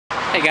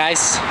Hey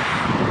guys,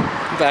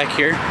 back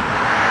here.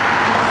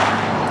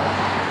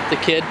 The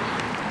kid.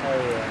 Oh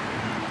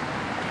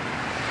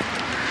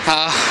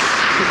yeah.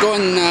 We're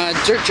going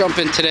dirt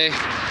jumping today.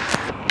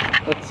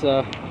 Let's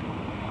go.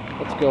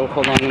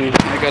 Hold on,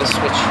 I gotta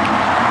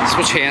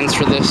switch hands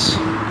for this.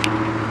 Oh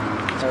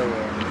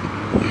yeah.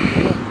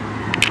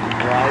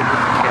 Live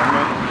with the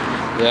camera.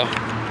 Yeah.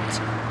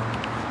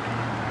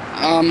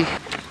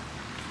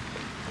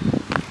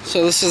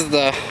 So this is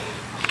the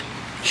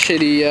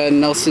shitty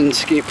Nelson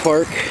skate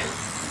park.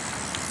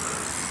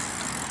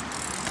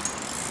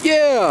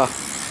 Yeah.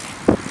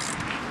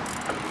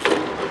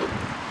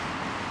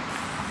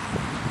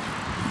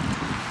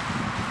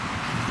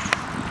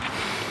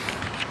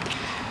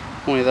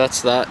 Only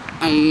that's that.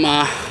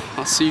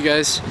 I'll see you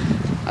guys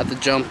at the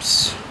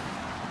jumps.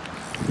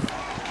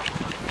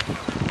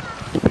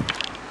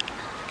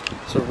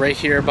 So right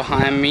here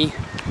behind me,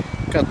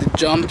 got the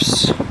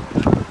jumps.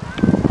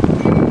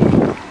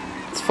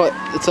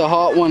 It's a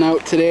hot one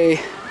out today.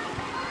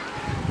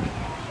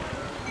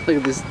 Look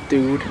at this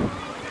dude.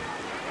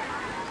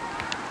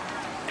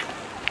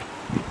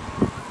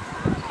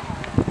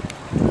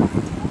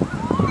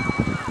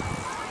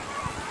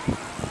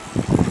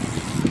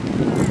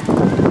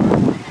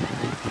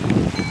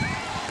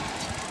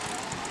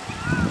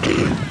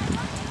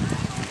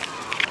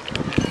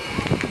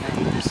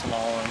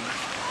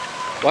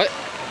 What? I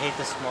hate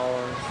the small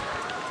ones.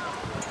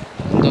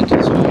 Don't do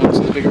the small ones,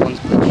 the bigger ones,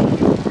 bitch.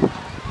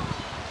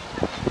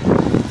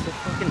 It's so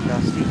fucking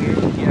dusty here.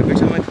 Yeah, every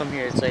time I come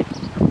here, it's like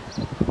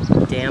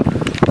damp.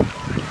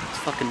 It's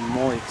fucking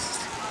moist.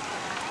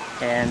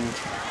 And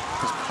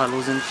there's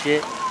puddles and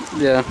shit.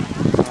 Yeah.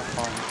 It's not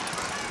fun.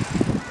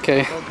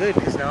 Okay. It's all good,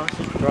 because now it's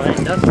just dry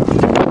and dusty.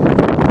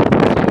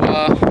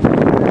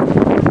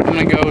 I'm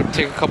gonna go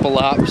take a couple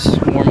laps,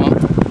 warm up.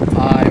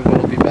 I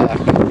will be back.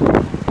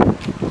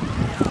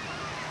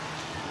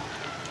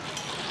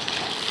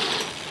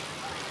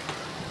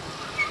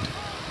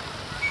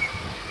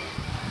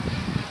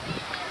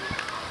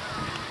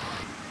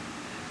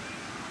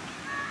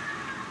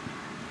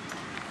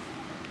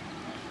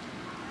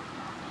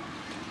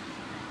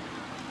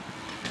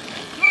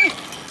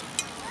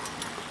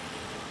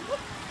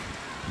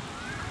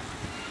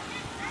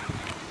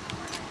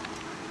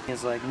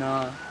 He's like,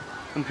 nah,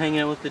 I'm hanging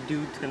out with the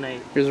dude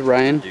tonight. Here's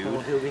Ryan,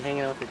 Dude. He'll be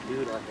hanging out with the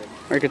dude on him.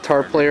 our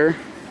guitar player,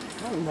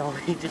 Oh no,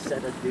 he just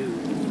said a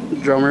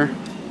dude. drummer.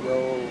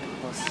 Yo,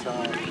 what's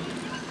up?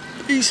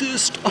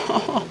 Bassist.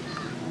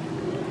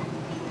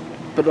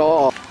 But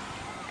all.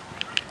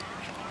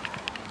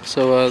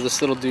 So this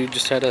little dude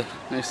just had a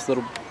nice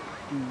little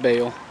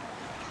bail.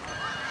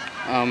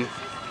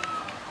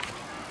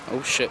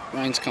 Oh shit,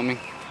 Ryan's coming.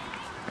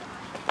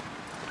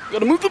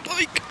 Gotta move the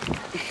bike.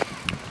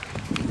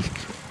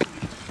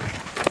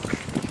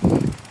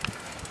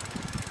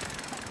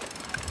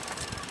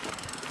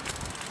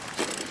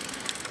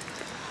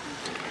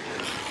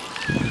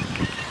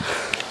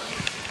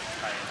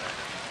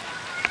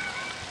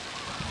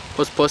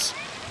 Puss.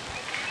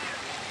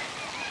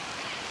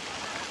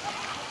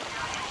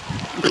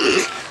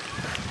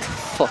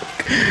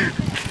 Fuck.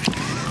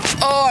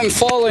 Oh, I'm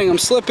falling. I'm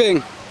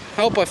slipping.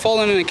 Help, I've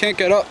fallen and I can't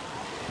get up.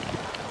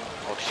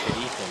 Oh shit,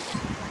 Ethan.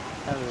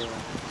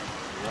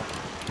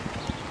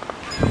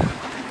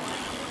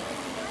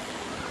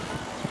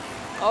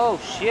 Oh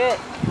shit.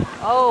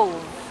 Oh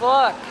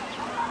fuck.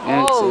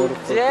 And it's a Oh little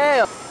quick.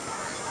 damn.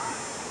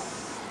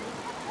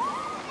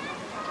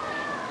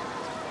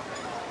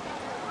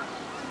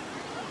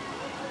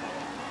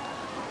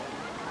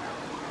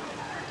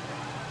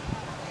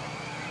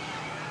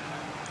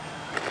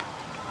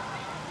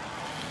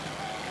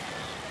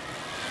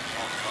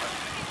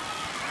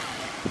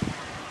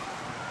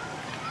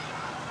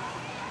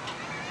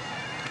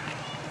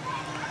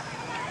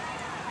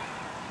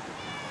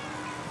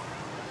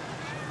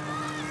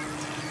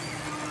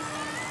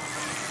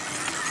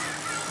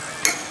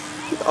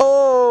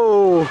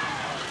 Oh!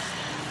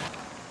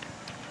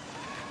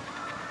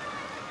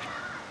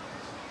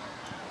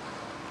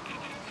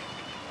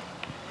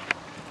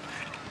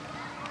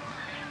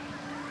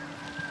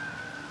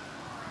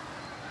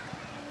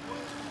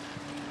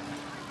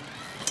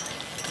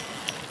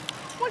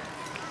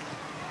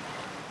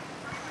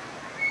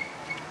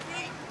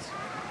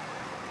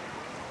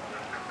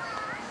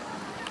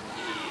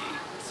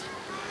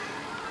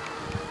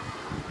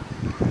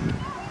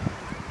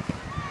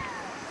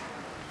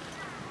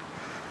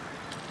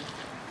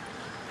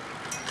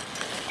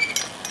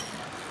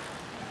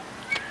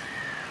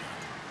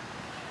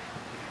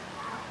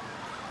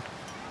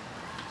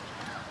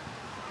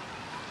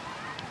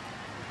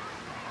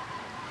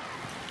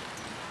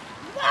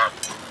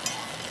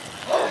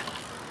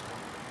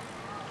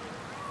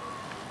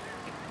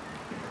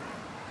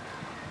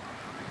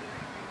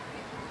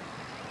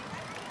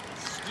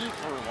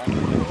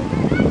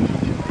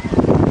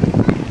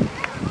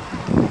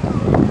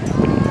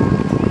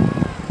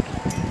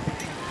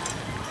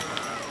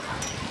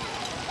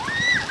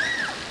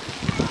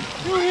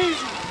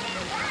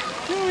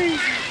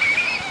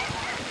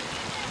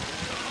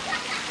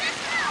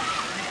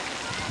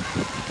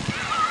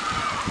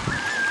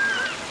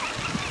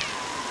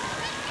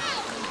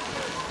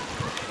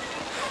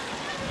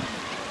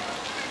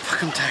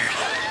 Fuck, I'm tired.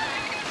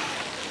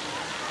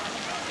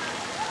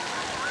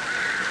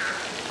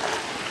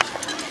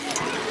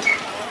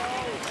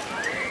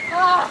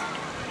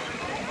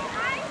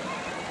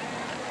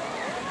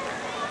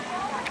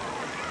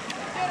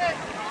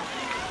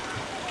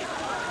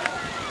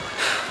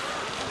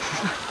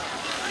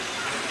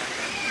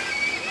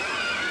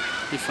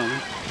 You filming?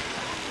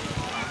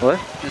 What?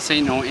 This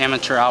ain't no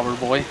amateur hour,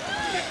 boy.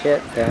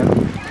 Shit, man.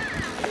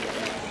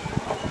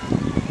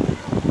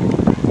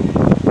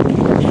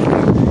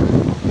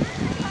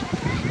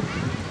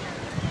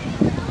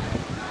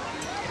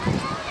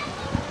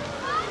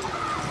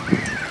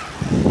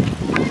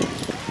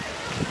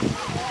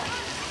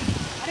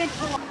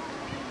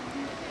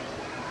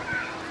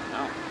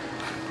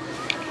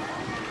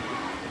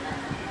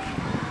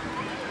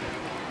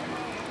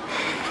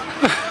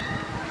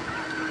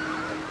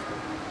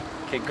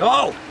 Okay,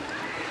 go!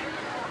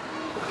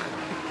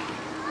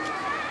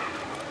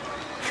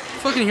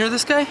 Fucking hear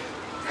this guy?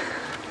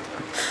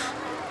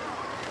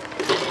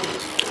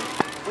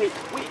 Wait,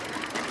 wait.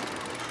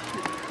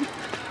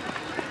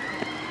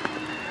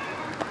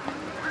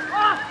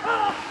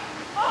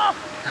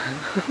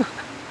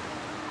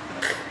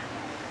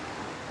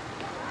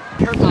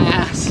 Hurt my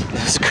ass.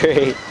 That's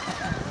great.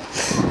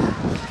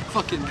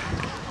 Fucking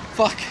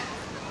fuck.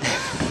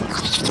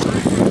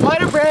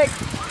 Water break.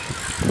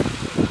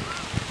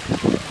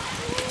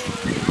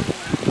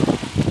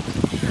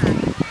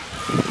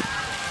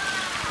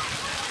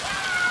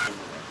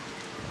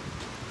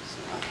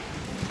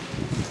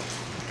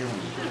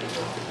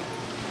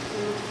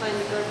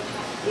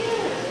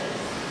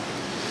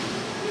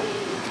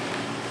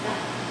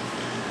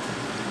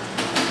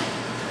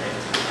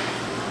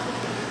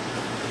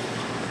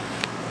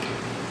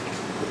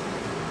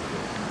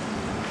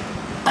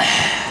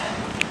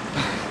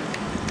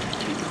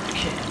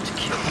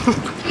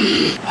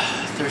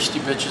 Thirsty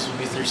bitches will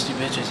be thirsty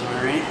bitches, am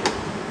I right?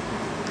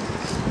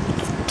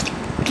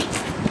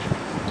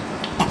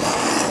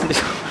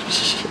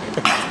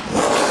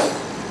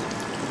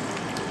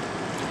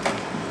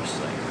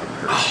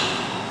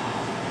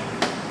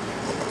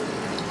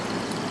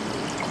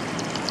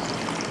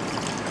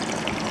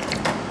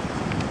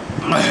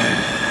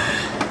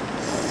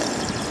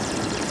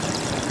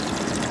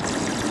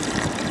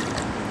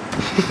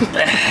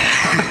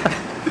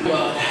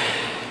 God.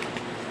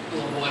 A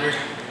little water.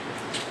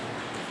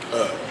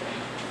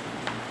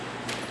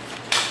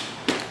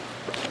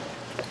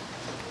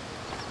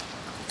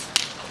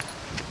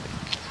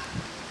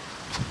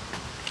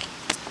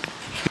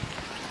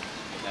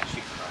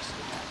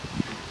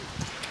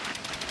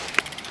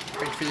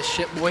 Ready for this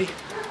shit, boy?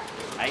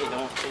 I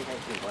don't think I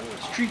can run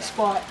this. Street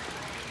spot.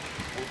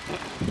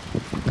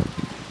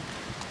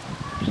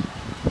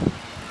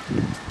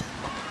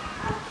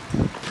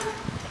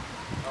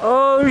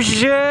 Oh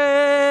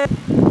shit!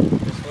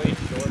 This way is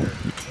shorter.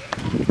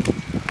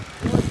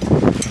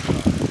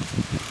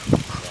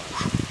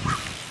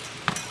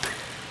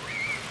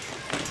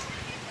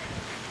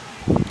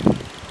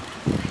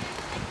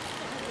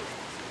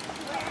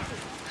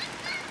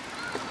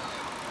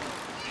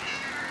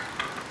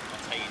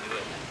 That's how you do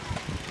it.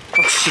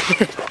 Oh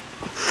shit!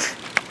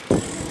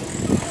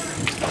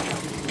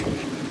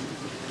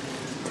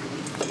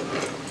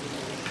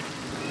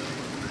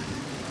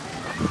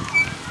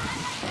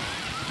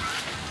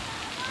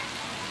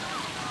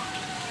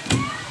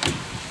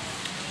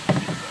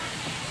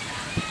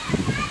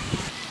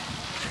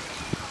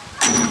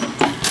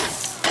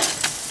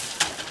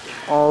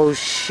 Oh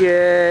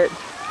shit.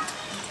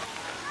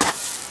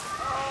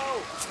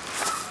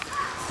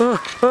 Oh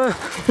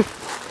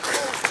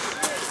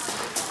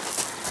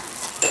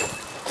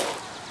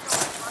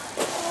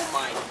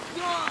my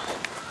god.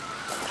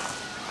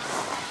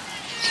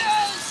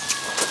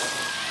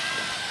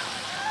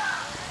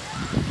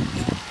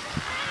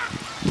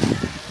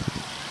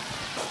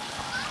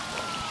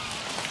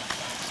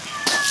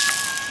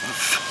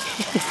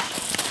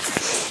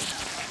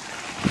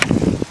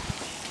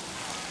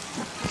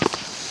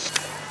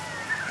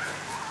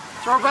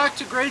 Throw back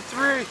to grade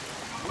 3.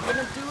 I'm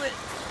gonna do it.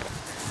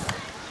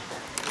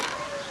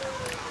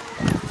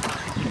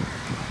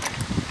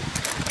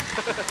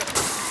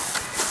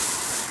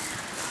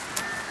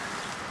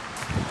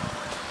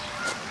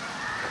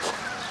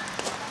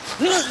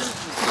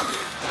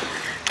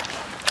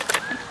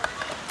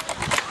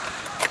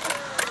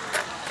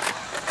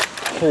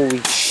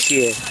 Holy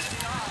shit.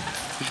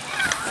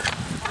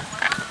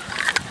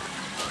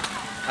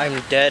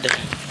 I'm dead.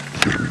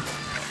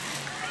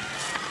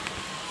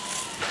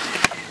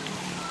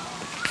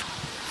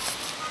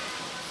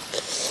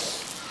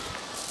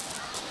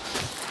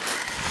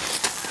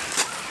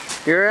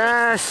 Your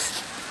ass.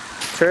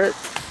 Turn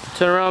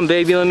around,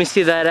 baby. Let me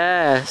see that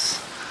ass.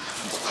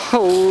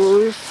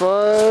 Holy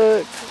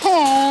fuck.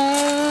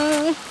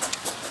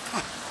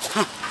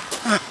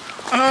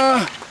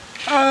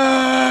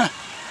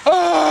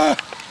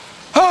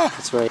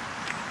 That's right.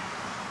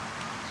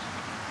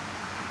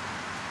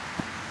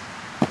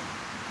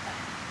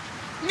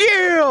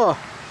 Yeah,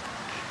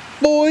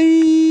 boy.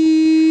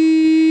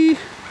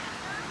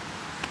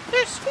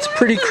 It's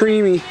pretty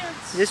creamy.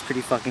 It is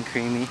pretty fucking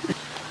creamy.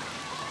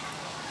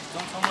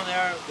 Don't tell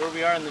them where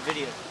we are in the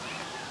video. The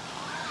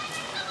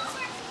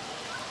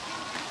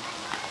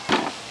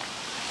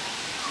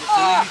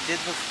thing you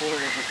did before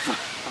it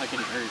fucking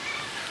hurt.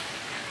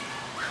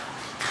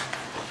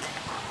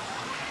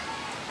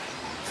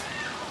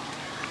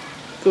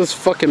 This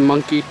fucking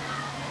monkey.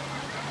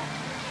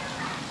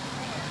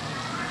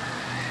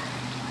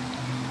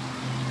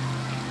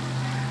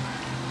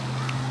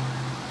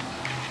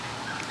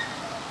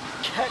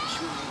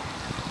 Catch me.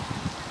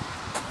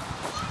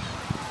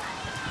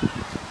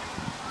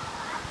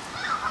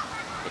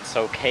 It's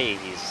okay,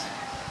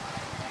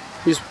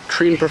 He's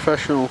trained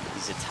professional.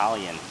 he's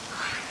Italian.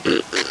 My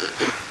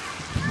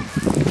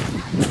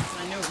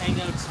new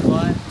hangout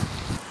spot.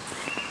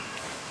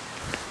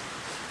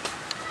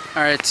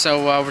 Alright,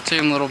 so we're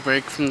taking a little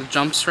break from the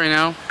jumps right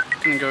now.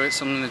 Gonna go get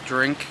something to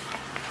drink.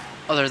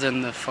 Other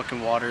than the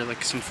fucking water,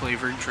 like some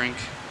flavored drink.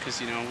 Because,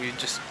 you know, we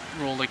just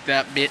roll like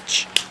that,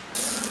 bitch.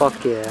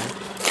 Fuck yeah.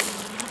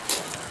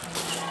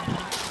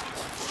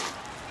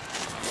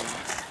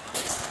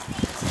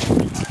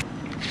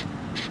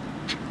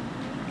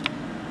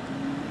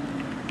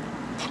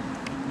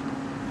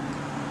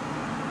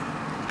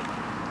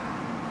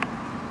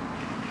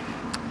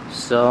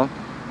 So.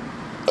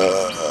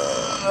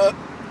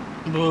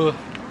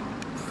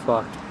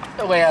 Fuck.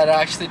 Oh, wait,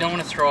 I actually don't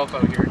want to throw up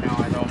out here. No,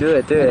 I don't. Do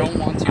it, do it. I don't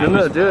want to.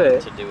 No, do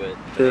it. To do it.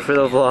 Do it for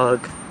the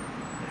vlog.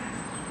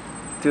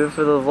 Do it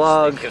for the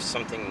vlog. Think of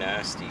something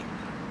nasty.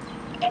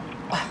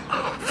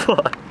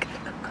 Fuck.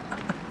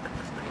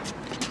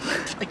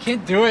 I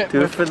can't do it.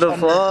 Do it for the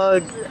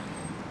vlog.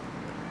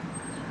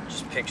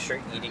 Just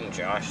picture eating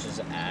Josh's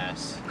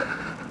ass.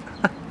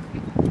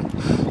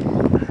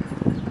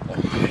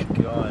 Oh my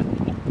god.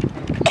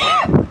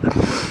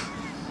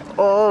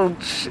 Oh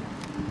shit.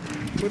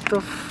 What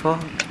the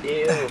fuck?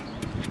 Ew.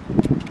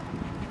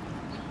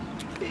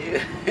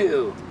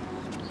 Ew.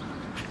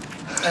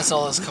 That's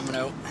all that's coming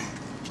out.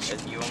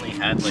 You only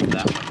had like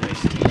that one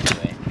whiskey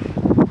anyway.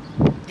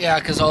 Yeah,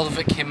 because all of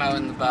it came out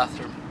in the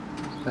bathroom.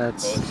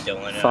 That's Both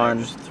Dylan and I fun.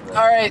 just threw up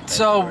Alright,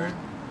 so... with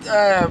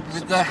the...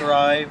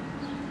 subscribe.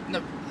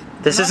 No,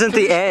 This not isn't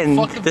the finished end.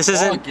 fucking This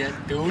isn't. vlog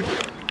yet, dude.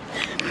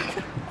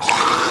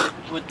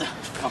 What the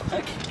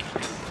fuck?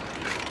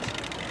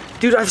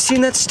 Dude, I've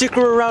seen that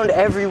sticker around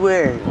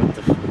everywhere. What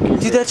the fuck is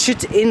Dude, it? that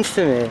shit's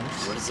infamous.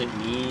 What does it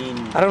mean?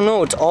 I don't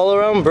know. It's all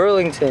around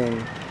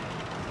Burlington.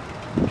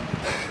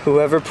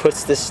 Whoever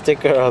puts this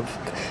sticker up,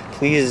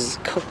 please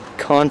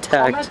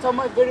contact. Comment on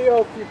my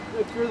video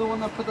if you're the one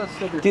that put that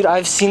sticker. Dude,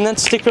 I've seen that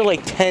sticker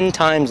like 10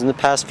 times in the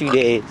past few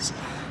days.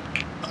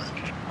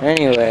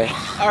 Anyway.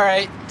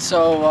 Alright,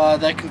 so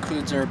that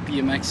concludes our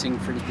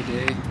BMXing for the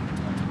day.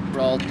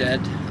 We're all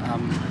dead.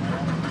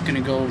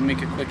 Gonna go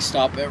make a quick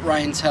stop at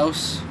Ryan's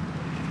house.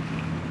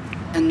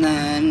 And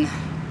then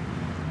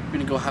we're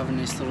gonna go have a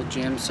nice little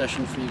jam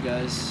session for you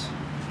guys.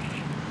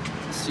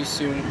 See you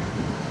soon.